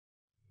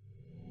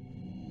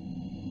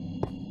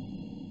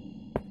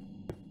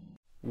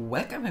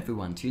Welcome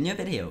everyone to a new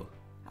video.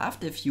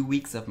 After a few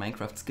weeks of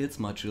Minecraft skills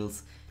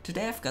modules,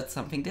 today I've got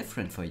something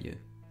different for you.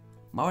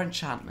 More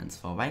enchantments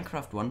for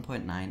Minecraft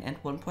 1.9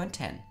 and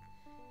 1.10.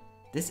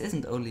 This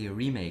isn't only a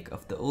remake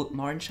of the old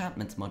More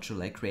Enchantments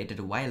module I created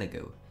a while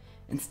ago.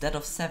 Instead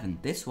of 7,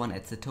 this one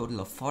adds a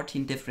total of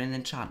 14 different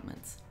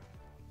enchantments.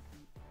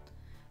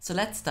 So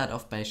let's start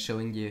off by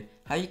showing you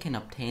how you can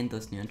obtain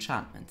those new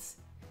enchantments.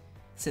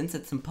 Since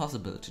it's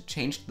impossible to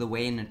change the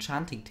way an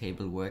enchanting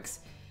table works,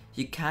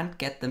 you can't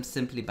get them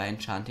simply by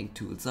enchanting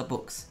tools or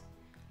books.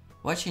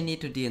 What you need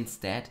to do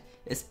instead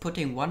is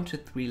putting 1 to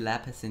 3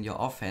 lapis in your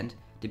offhand,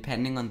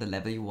 depending on the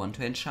level you want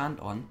to enchant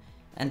on,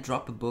 and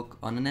drop a book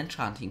on an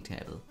enchanting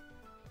table.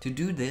 To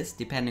do this,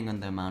 depending on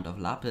the amount of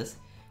lapis,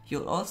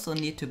 you'll also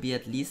need to be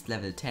at least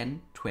level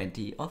 10,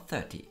 20 or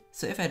 30.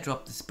 So if I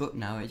drop this book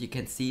now, you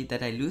can see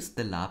that I lose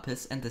the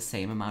lapis and the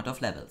same amount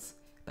of levels,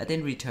 but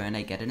in return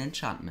I get an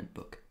enchantment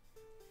book.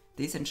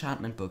 These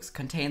enchantment books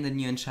contain the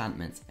new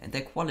enchantments, and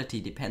their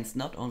quality depends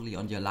not only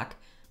on your luck,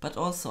 but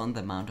also on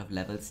the amount of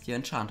levels you're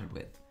enchanted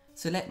with.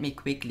 So let me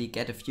quickly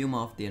get a few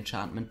more of the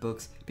enchantment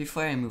books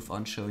before I move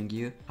on showing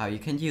you how you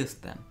can use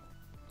them.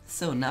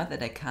 So now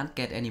that I can't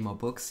get any more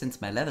books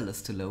since my level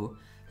is too low,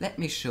 let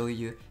me show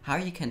you how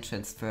you can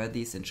transfer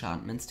these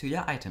enchantments to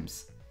your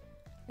items.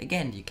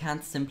 Again, you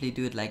can't simply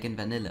do it like in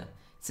vanilla,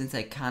 since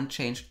I can't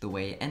change the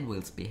way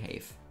anvils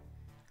behave.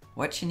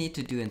 What you need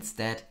to do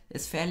instead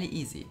is fairly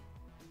easy.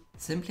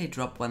 Simply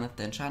drop one of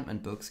the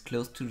enchantment books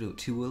close to the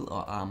tool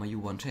or armor you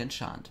want to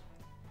enchant.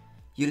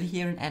 You'll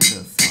hear an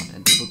anvil sound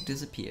and the book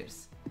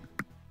disappears.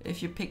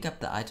 If you pick up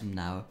the item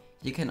now,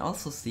 you can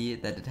also see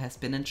that it has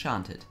been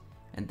enchanted,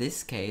 in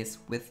this case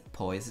with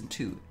poison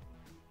 2.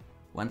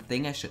 One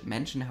thing I should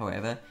mention,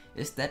 however,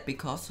 is that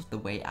because of the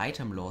way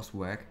item laws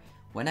work,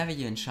 whenever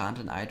you enchant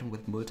an item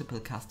with multiple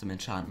custom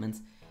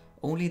enchantments,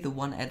 only the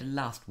one added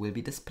last will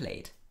be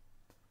displayed.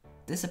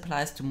 This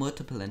applies to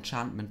multiple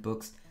enchantment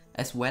books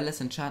as well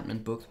as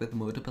enchantment books with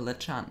multiple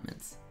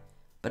enchantments.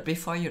 But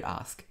before you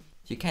ask,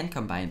 you can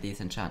combine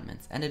these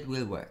enchantments and it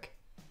will work.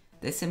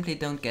 They simply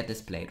don't get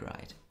displayed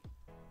right.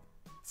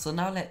 So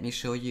now let me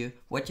show you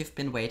what you've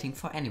been waiting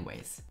for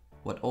anyways,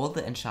 what all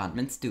the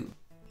enchantments do.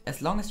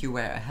 As long as you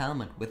wear a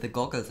helmet with the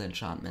goggles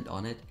enchantment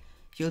on it,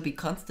 you'll be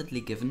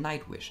constantly given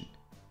night vision.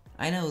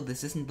 I know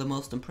this isn't the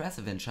most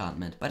impressive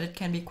enchantment, but it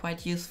can be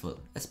quite useful,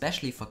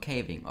 especially for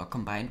caving or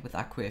combined with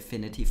aqua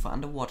affinity for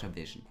underwater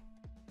vision.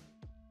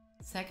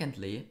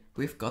 Secondly,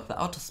 we've got the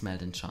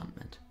Auto-Smelt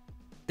enchantment.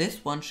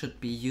 This one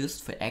should be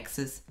used for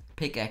axes,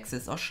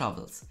 pickaxes or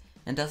shovels,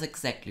 and does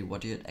exactly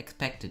what you'd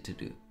expect it to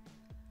do.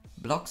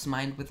 Blocks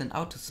mined with an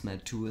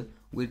Auto-Smelt tool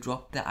will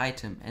drop the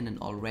item in an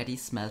already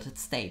smelted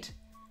state.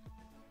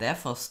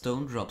 Therefore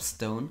stone drops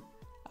stone,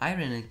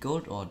 iron and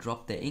gold ore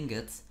drop their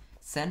ingots,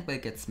 sand will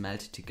get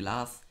smelted to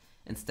glass,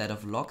 instead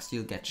of logs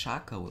you'll get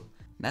charcoal,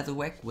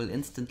 netherrack will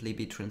instantly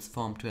be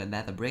transformed to a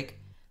nether brick,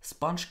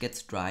 sponge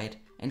gets dried,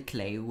 and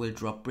clay will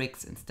drop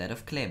bricks instead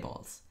of clay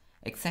balls,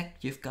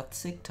 except you've got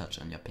Silk Touch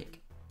on your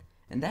pick.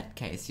 In that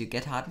case you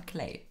get hardened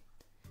clay.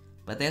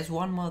 But there's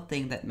one more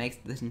thing that makes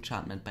this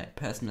enchantment my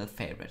personal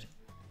favorite.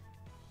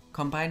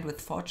 Combined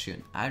with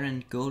fortune, iron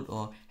and gold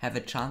ore have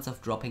a chance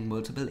of dropping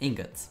multiple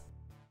ingots.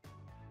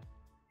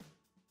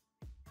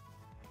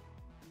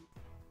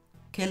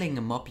 Killing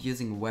a mob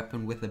using a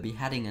weapon with a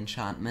beheading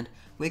enchantment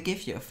will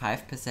give you a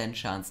 5%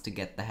 chance to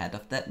get the head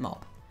of that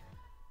mob.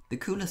 The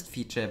coolest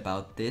feature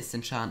about this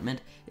enchantment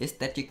is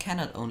that you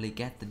cannot only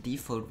get the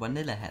default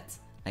vanilla heads,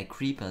 like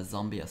creeper,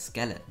 zombie or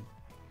skeleton.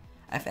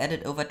 I've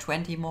added over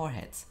 20 more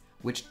heads,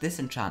 which this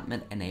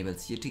enchantment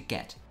enables you to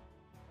get.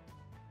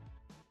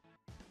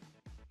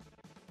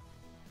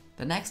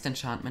 The next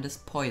enchantment is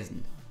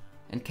poison,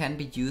 and can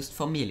be used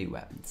for melee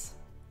weapons.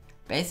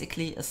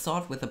 Basically, a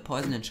sword with a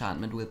poison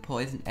enchantment will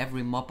poison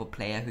every mob or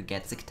player who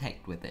gets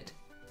attacked with it.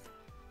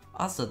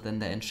 Other than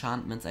the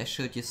enchantments I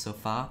showed you so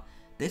far,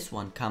 this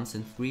one comes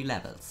in 3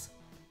 levels.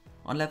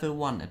 On level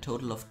 1, a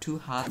total of 2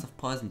 hearts of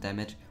poison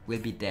damage will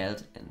be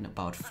dealt in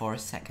about 4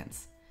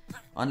 seconds.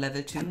 On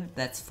level 2,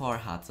 that's 4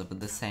 hearts over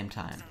the same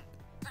time.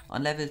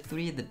 On level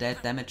 3, the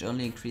dealt damage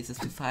only increases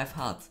to 5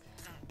 hearts,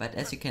 but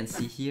as you can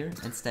see here,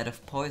 instead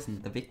of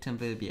poison, the victim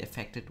will be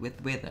affected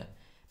with wither,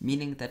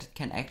 meaning that it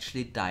can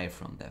actually die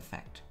from the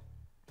effect.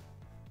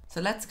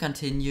 So let's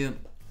continue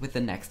with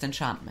the next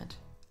enchantment,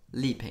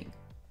 leaping.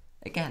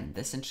 Again,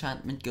 this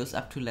enchantment goes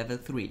up to level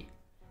 3.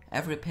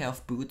 Every pair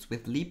of boots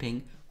with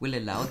leaping will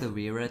allow the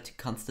wearer to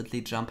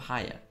constantly jump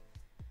higher.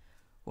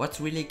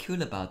 What's really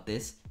cool about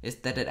this is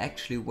that it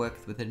actually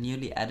works with the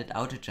newly added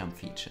auto jump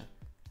feature,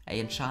 an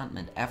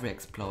enchantment every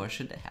explorer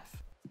should have.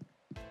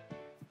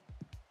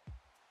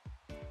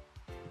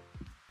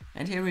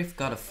 And here we've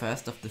got a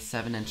first of the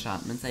 7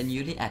 enchantments I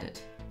newly added,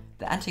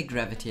 the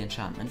anti-gravity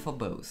enchantment for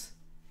bows.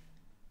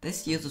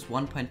 This uses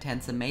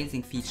 1.10's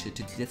amazing feature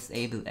to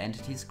disable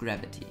entities'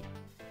 gravity.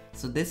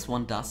 So this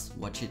one does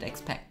what you'd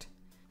expect.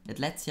 It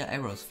lets your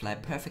arrows fly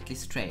perfectly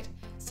straight,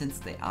 since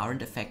they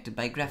aren't affected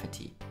by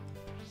gravity.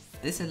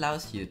 This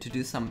allows you to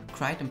do some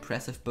quite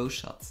impressive bow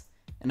shots,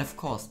 and of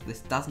course this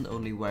doesn't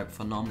only work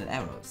for normal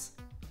arrows.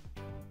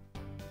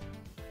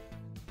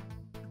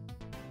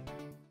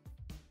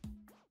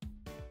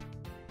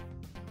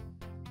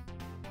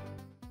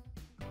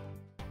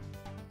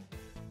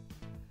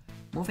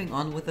 Moving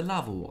on with the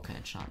Lava Walker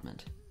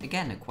enchantment.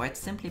 Again, a quite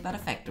simply but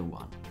effective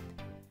one.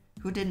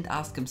 Who didn't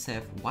ask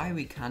himself why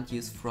we can't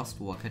use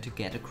Frostwalker to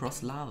get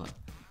across lava?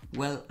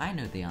 Well, I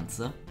know the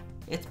answer.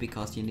 It's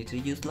because you need to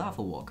use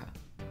Lava Walker.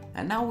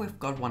 And now we've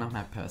got one of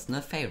my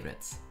personal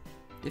favorites.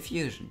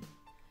 Defusion.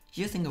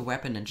 Using a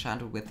weapon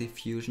enchanted with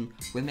Defusion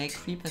will make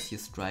creepers you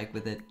strike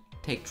with it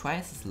take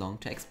twice as long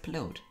to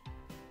explode.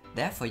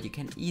 Therefore you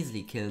can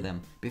easily kill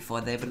them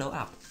before they blow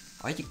up,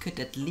 or you could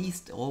at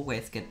least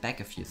always get back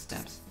a few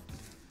steps.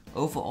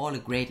 Overall a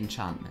great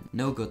enchantment,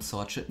 no good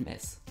sword should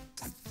miss.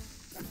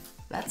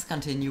 Let's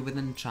continue with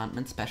an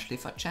enchantment specially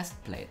for chest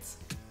plates.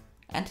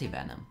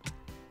 Anti-Venom.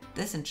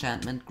 This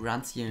enchantment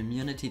grants you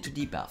immunity to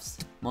debuffs.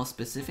 More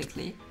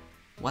specifically,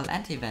 while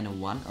Anti-Venom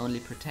 1 only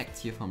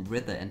protects you from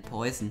Wither and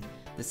Poison,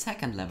 the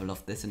second level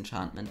of this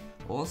enchantment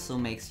also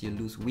makes you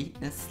lose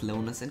weakness,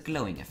 slowness and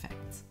glowing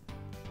effects.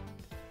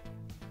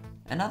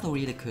 Another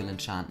really cool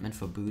enchantment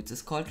for boots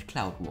is called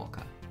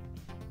Cloudwalker.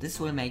 This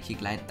will make you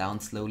glide down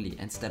slowly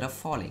instead of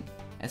falling,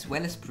 as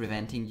well as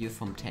preventing you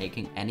from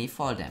taking any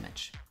fall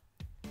damage.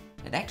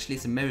 It actually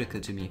is a miracle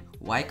to me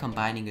why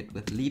combining it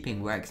with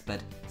leaping works,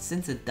 but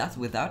since it does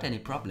without any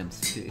problems,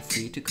 feel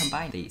free to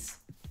combine these.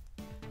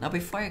 Now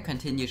before I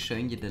continue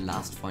showing you the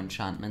last 4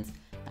 enchantments,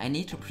 I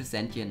need to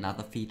present you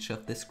another feature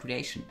of this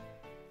creation.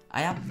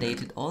 I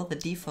updated all the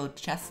default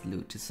chest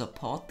loot to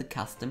support the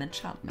custom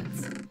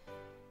enchantments.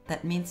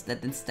 That means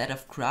that instead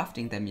of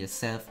crafting them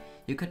yourself,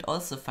 you could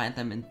also find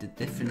them in the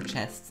different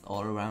chests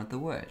all around the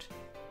world.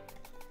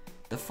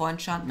 The 4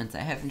 enchantments I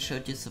haven't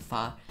showed you so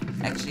far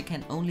actually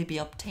can only be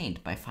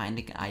obtained by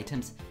finding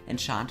items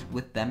enchanted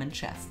with them in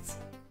chests.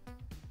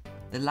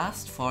 The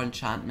last 4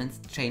 enchantments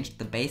changed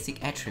the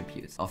basic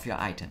attributes of your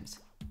items.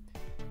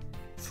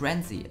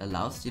 Frenzy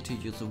allows you to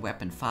use a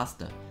weapon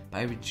faster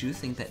by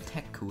reducing the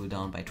attack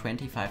cooldown by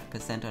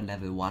 25% on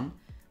level 1,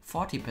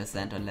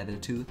 40% on level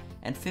 2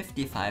 and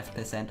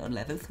 55% on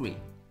level 3.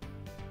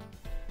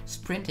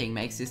 Sprinting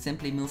makes you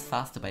simply move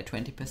faster by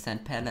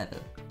 20% per level.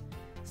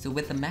 So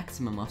with a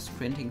maximum of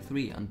sprinting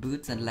 3 on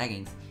boots and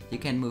leggings, you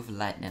can move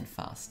lightning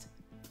fast.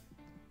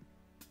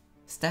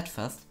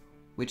 Steadfast,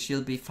 which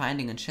you'll be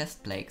finding on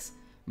chest plates,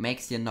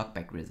 makes you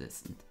knockback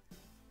resistant.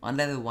 On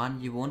level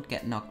 1 you won't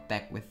get knocked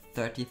back with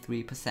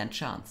 33%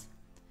 chance.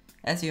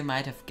 As you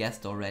might have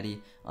guessed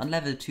already, on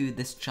level 2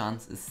 this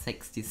chance is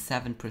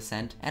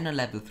 67% and on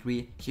level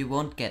 3 you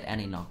won't get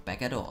any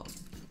knockback at all.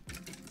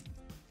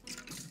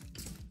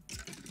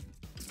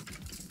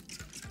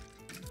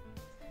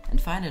 And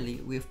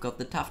finally we've got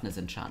the toughness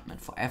enchantment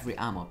for every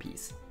armor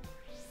piece.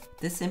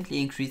 This simply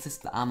increases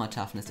the armor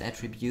toughness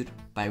attribute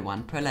by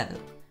 1 per level,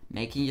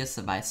 making you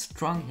survive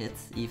strong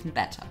hits even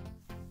better.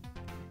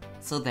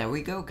 So there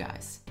we go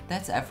guys,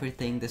 that's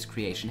everything this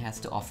creation has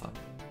to offer.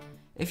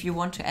 If you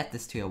want to add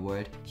this to your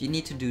world, you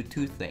need to do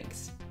 2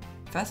 things.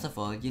 First of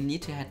all, you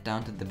need to head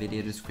down to the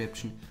video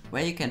description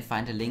where you can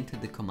find a link to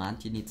the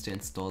command you need to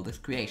install this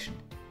creation.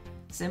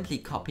 Simply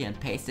copy and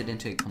paste it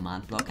into a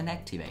command block and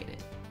activate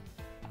it.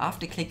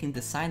 After clicking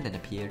the sign that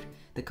appeared,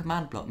 the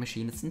command block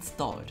machine is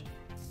installed.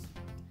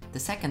 The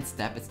second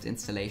step is the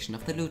installation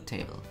of the loot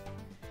table.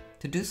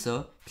 To do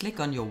so, click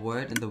on your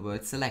word in the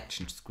word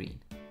selection screen.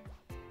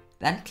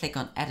 Then click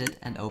on Edit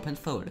and Open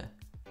Folder.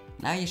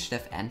 Now you should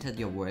have entered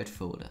your word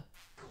folder.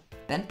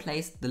 Then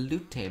place the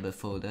loot table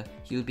folder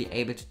you'll be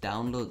able to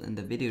download in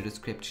the video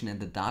description in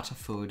the data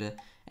folder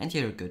and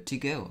you're good to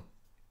go.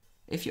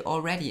 If you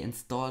already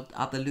installed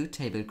other loot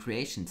table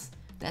creations,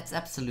 that's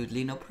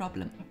absolutely no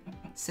problem.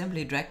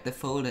 Simply drag the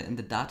folder in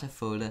the data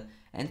folder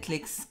and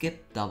click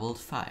Skip Doubled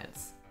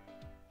Files.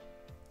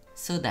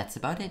 So that's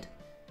about it.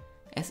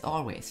 As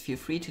always, feel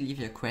free to leave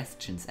your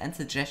questions and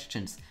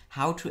suggestions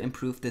how to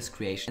improve this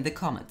creation in the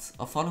comments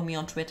or follow me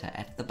on Twitter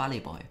at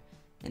 @TheBullyBoy.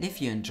 And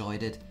if you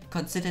enjoyed it,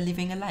 consider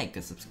leaving a like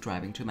or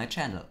subscribing to my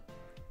channel.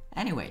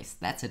 Anyways,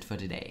 that's it for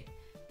today.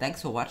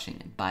 Thanks for watching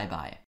and bye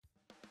bye.